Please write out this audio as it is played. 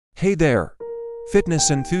Hey there,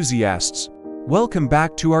 fitness enthusiasts. Welcome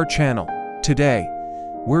back to our channel. Today,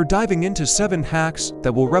 we're diving into 7 hacks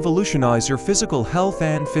that will revolutionize your physical health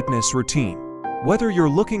and fitness routine. Whether you're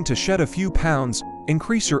looking to shed a few pounds,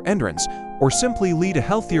 increase your endurance, or simply lead a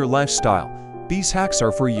healthier lifestyle, these hacks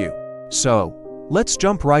are for you. So, let's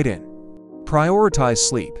jump right in. Prioritize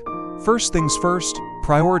sleep. First things first,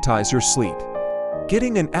 prioritize your sleep.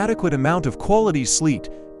 Getting an adequate amount of quality sleep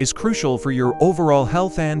is crucial for your overall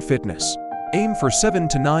health and fitness. Aim for 7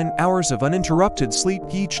 to 9 hours of uninterrupted sleep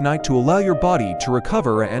each night to allow your body to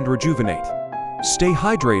recover and rejuvenate. Stay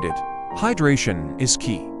hydrated. Hydration is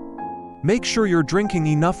key. Make sure you're drinking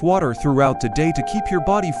enough water throughout the day to keep your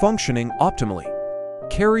body functioning optimally.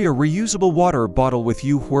 Carry a reusable water bottle with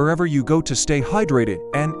you wherever you go to stay hydrated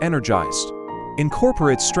and energized.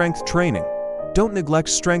 Incorporate strength training. Don't neglect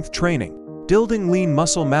strength training. Building lean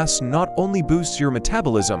muscle mass not only boosts your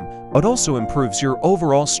metabolism, but also improves your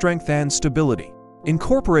overall strength and stability.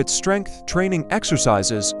 Incorporate strength training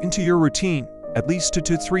exercises into your routine at least 2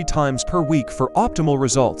 to 3 times per week for optimal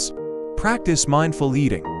results. Practice mindful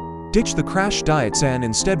eating. Ditch the crash diets and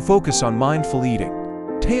instead focus on mindful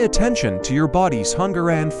eating. Pay attention to your body's hunger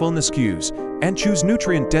and fullness cues, and choose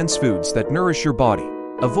nutrient-dense foods that nourish your body.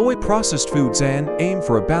 Avoid processed foods and aim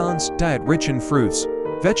for a balanced diet rich in fruits,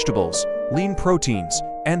 vegetables, lean proteins,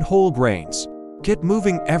 and whole grains. Get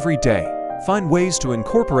moving every day. Find ways to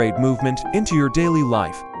incorporate movement into your daily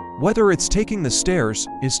life. Whether it's taking the stairs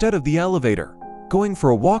instead of the elevator, going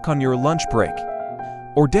for a walk on your lunch break,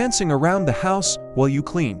 or dancing around the house while you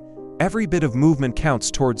clean, every bit of movement counts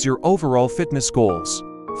towards your overall fitness goals.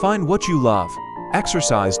 Find what you love.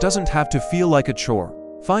 Exercise doesn't have to feel like a chore.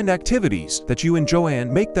 Find activities that you enjoy and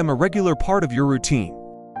make them a regular part of your routine.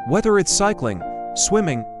 Whether it's cycling,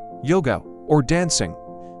 swimming, yoga, or dancing,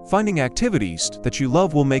 finding activities that you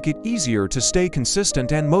love will make it easier to stay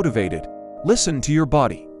consistent and motivated. Listen to your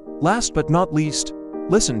body. Last but not least,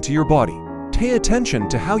 listen to your body. Pay attention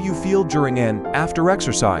to how you feel during and after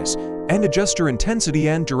exercise, and adjust your intensity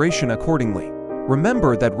and duration accordingly.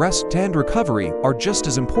 Remember that rest and recovery are just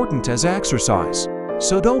as important as exercise.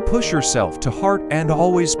 So don't push yourself too hard and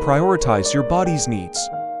always prioritize your body's needs.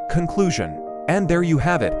 Conclusion. And there you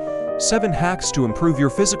have it. 7 hacks to improve your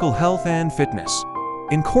physical health and fitness.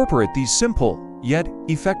 Incorporate these simple, yet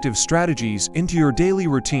effective strategies into your daily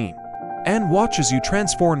routine, and watch as you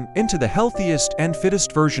transform into the healthiest and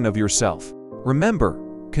fittest version of yourself. Remember,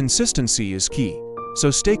 consistency is key, so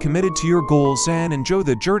stay committed to your goals and enjoy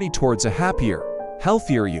the journey towards a happier,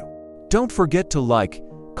 healthier you. Don't forget to like,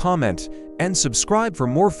 comment, and subscribe for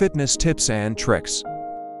more fitness tips and tricks.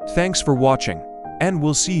 Thanks for watching, and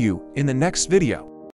we'll see you in the next video.